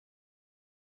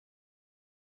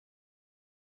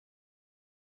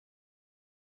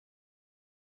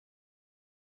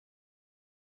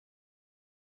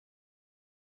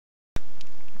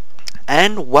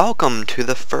And welcome to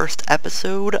the first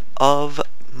episode of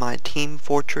my Team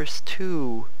Fortress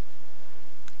 2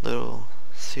 little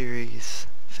series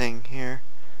thing here.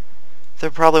 There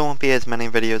probably won't be as many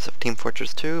videos of Team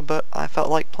Fortress 2, but I felt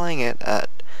like playing it at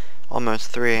almost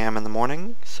 3 AM in the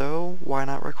morning, so why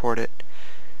not record it?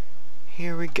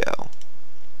 Here we go.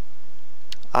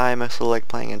 I mostly like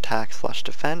playing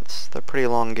attack/defense. They're pretty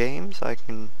long games. I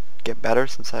can get better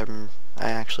since I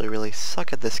actually really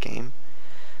suck at this game.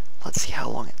 Let's see how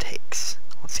long it takes.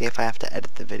 Let's see if I have to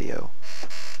edit the video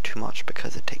too much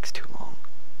because it takes too long.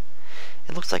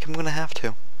 It looks like I'm gonna have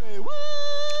to.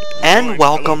 And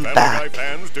welcome back.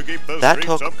 That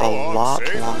took a lot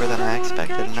longer than I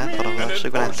expected, and I thought I was actually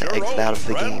gonna have to exit out of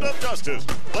the game.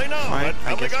 Alright,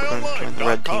 I guess we're gonna join the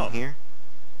red team here.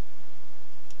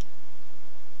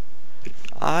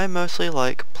 I mostly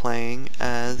like playing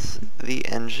as the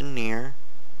engineer.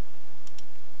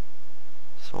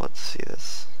 So let's see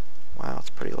this. Wow,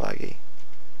 it's pretty laggy.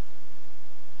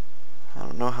 I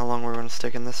don't know how long we're going to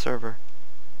stick in this server.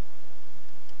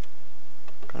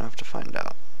 Gonna have to find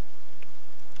out.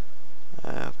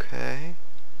 Okay.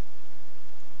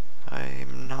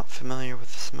 I'm not familiar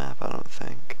with this map, I don't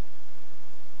think.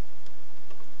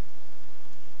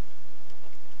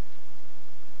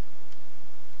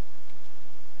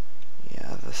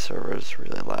 Yeah, the server is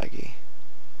really laggy.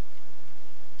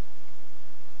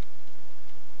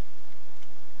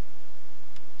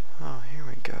 Oh, here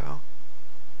we go.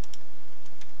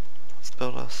 Let's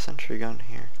build a sentry gun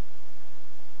here.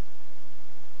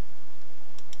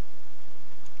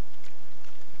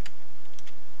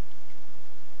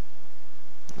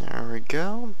 There we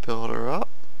go. Build her up.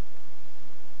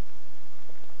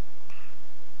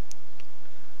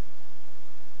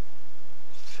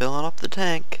 Filling up the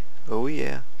tank. Oh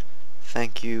yeah.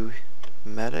 Thank you,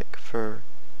 medic, for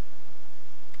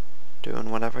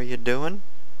doing whatever you're doing.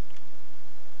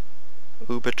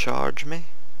 Uber charge me.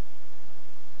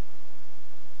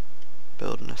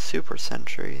 Building a super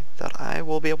sentry that I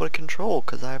will be able to control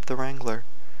because I have the Wrangler.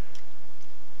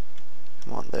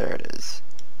 Come on, there it is.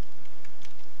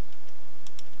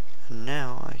 And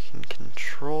now I can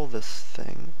control this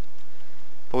thing,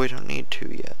 but we don't need to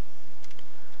yet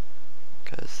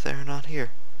because they're not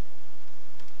here.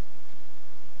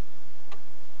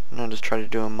 I'm gonna just try to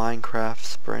do a Minecraft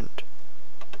sprint.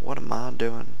 What am I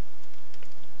doing?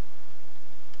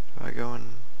 Do I go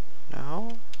in?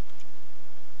 No?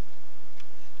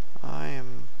 I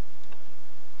am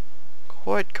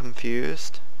quite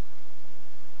confused.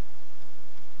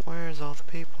 Where's all the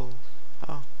people?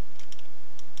 Oh.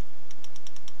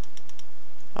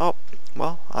 Oh,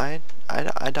 well, I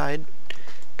died.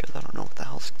 Because I don't know what the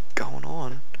hell's going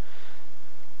on.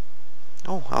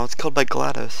 Oh, I was killed by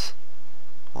GLaDOS.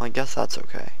 Well, I guess that's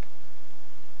okay.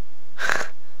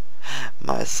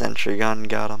 My sentry gun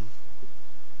got him.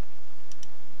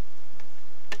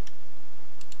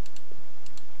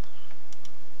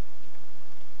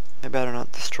 They better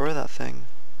not destroy that thing.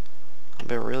 I'll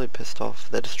be really pissed off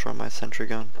if they destroy my sentry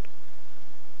gun.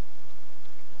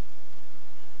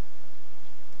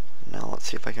 Now let's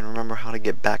see if I can remember how to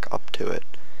get back up to it.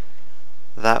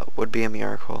 That would be a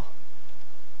miracle.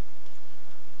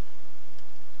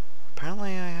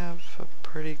 Apparently I have a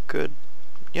pretty good...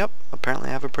 Yep, apparently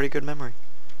I have a pretty good memory.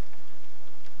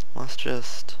 Let's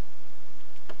just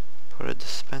put a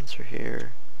dispenser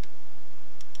here.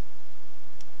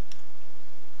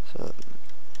 So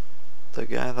the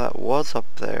guy that was up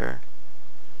there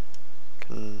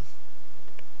can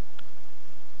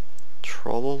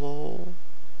troll.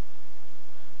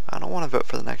 I don't want to vote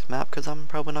for the next map because I'm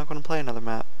probably not going to play another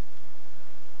map.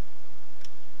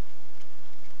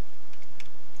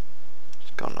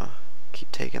 Just gonna keep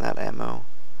taking that ammo.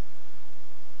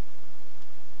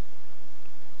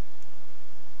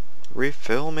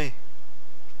 Refill me.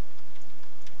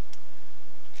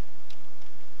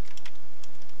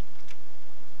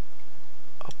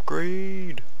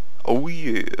 Upgrade. Oh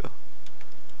yeah.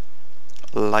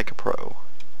 Like a pro.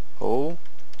 Oh.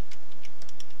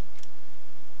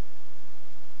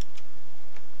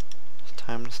 It's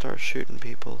time to start shooting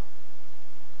people.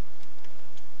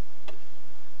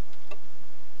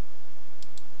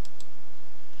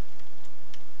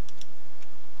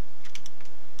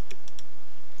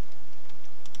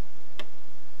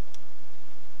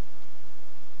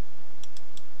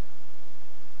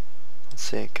 Let's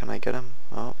see, can I get him?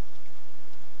 Oh.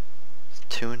 It's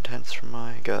too intense for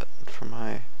my gut, for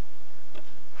my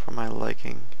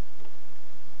liking.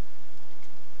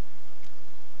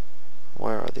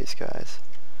 Where are these guys?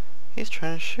 He's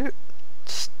trying to shoot.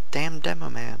 Damn demo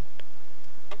man.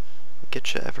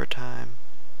 Get you every time.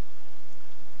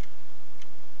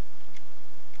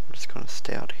 just gonna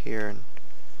stay out here and...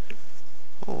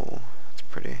 Oh, that's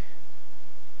pretty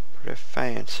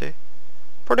fancy.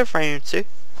 Pretty fancy.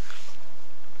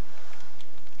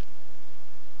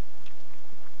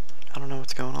 I don't know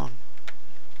what's going on.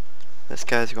 This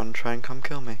guy's gonna try and come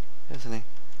kill me, isn't he?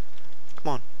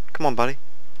 Come on. Come on, buddy.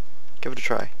 Give it a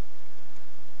try.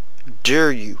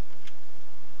 Dare you.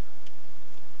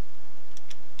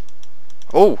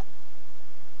 Oh!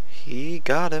 He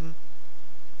got him.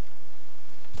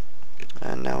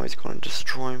 And now he's gonna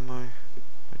destroy my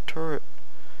turret.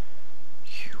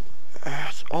 You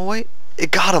ass. Oh wait, it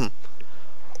got him!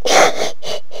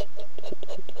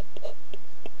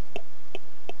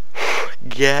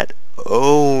 Get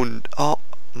owned. Oh.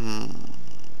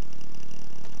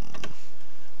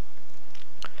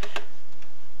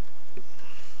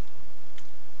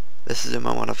 This is a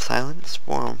moment of silence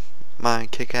for my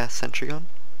kick-ass sentry gun.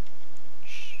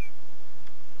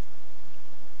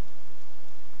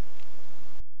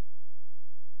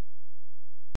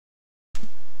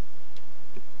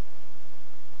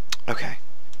 Okay.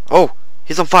 Oh!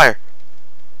 He's on fire!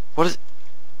 What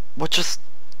just...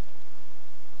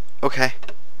 Okay.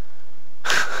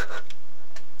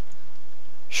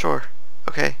 Sure.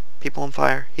 Okay. People on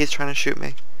fire. He's trying to shoot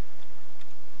me.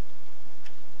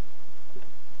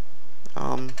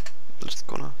 I'm just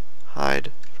gonna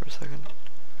hide for a second.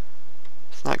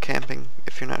 It's not camping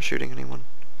if you're not shooting anyone.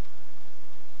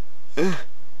 Ugh.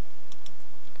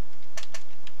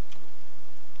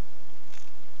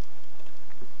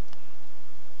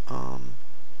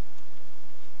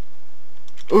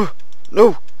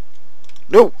 No!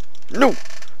 No! No!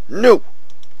 No!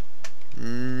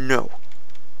 No!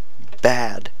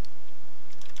 Bad.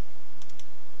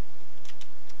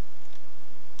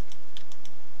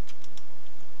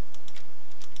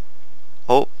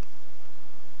 Oh.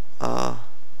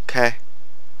 Okay.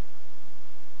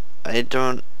 I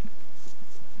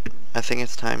think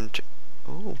it's time to...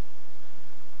 Ooh.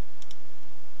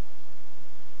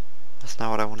 That's not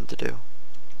what I wanted to do.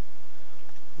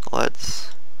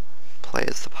 Let's play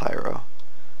as the pyro.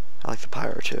 I like the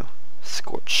pyro too.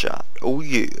 Scorch shot. Oh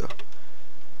yeah.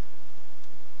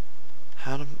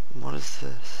 What is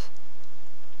this?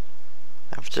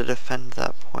 I have to defend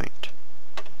that point.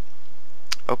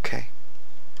 Okay.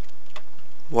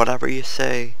 Whatever you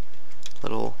say,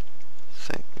 little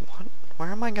thing. What? Where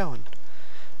am I going?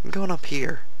 I'm going up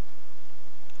here.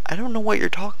 I don't know what you're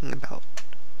talking about.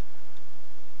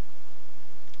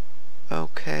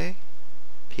 Okay.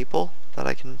 People that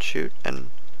I can shoot and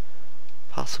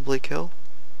possibly kill.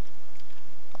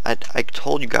 I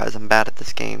told you guys I'm bad at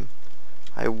this game.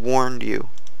 I warned you.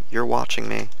 You're watching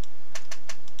me.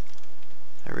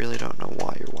 I really don't know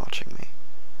why you're watching me.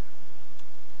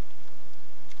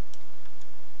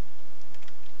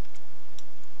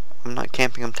 I'm not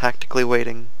camping, I'm tactically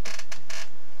waiting.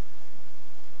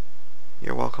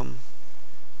 You're welcome.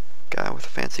 Guy with a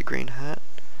fancy green hat.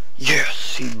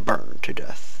 Yes, he burned to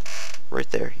death. Right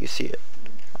there, you see it.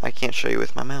 I can't show you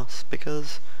with my mouse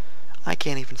because I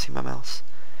can't even see my mouse.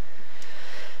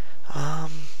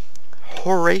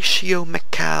 Horatio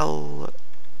McCall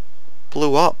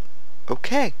blew up.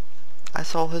 Okay. I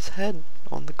saw his head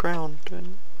on the ground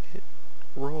and it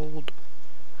rolled.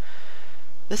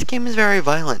 This game is very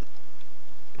violent.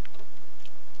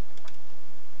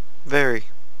 Very,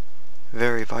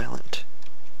 very violent.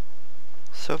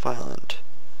 So violent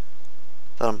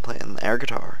that I'm playing the air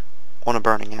guitar on a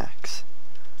burning axe.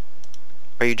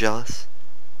 Are you jealous?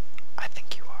 I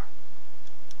think you are.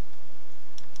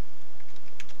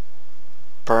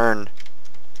 Burn.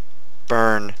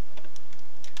 Burn.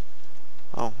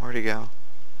 Oh, where'd he go?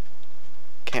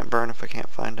 Can't burn if I can't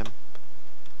find him.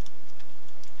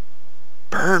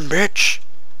 Burn, bitch!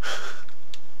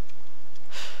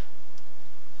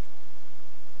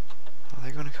 Are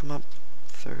they gonna come up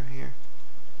through here?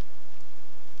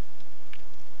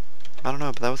 I don't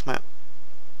know, but that was my...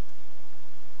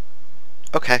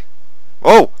 Okay.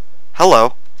 Oh!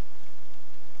 Hello!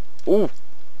 Ooh!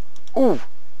 Ooh!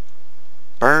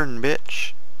 Burn,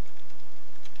 bitch!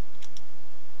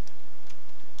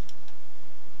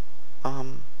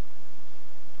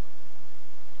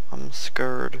 I'm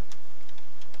scared.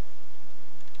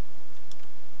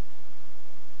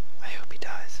 I hope he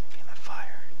dies in a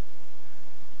fire.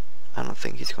 I don't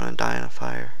think he's gonna die in a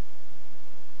fire.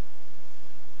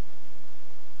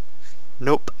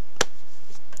 Nope.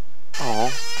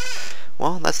 Oh.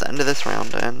 Well, that's the end of this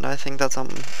round, and I think that's all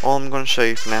I'm going to show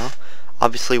you for now.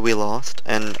 Obviously, we lost,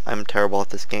 and I'm terrible at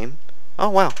this game. Oh,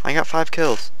 wow, I got 5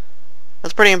 kills.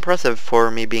 That's pretty impressive for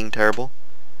me being terrible.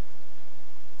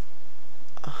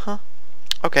 Uh-huh.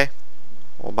 Okay.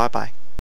 Well, bye-bye.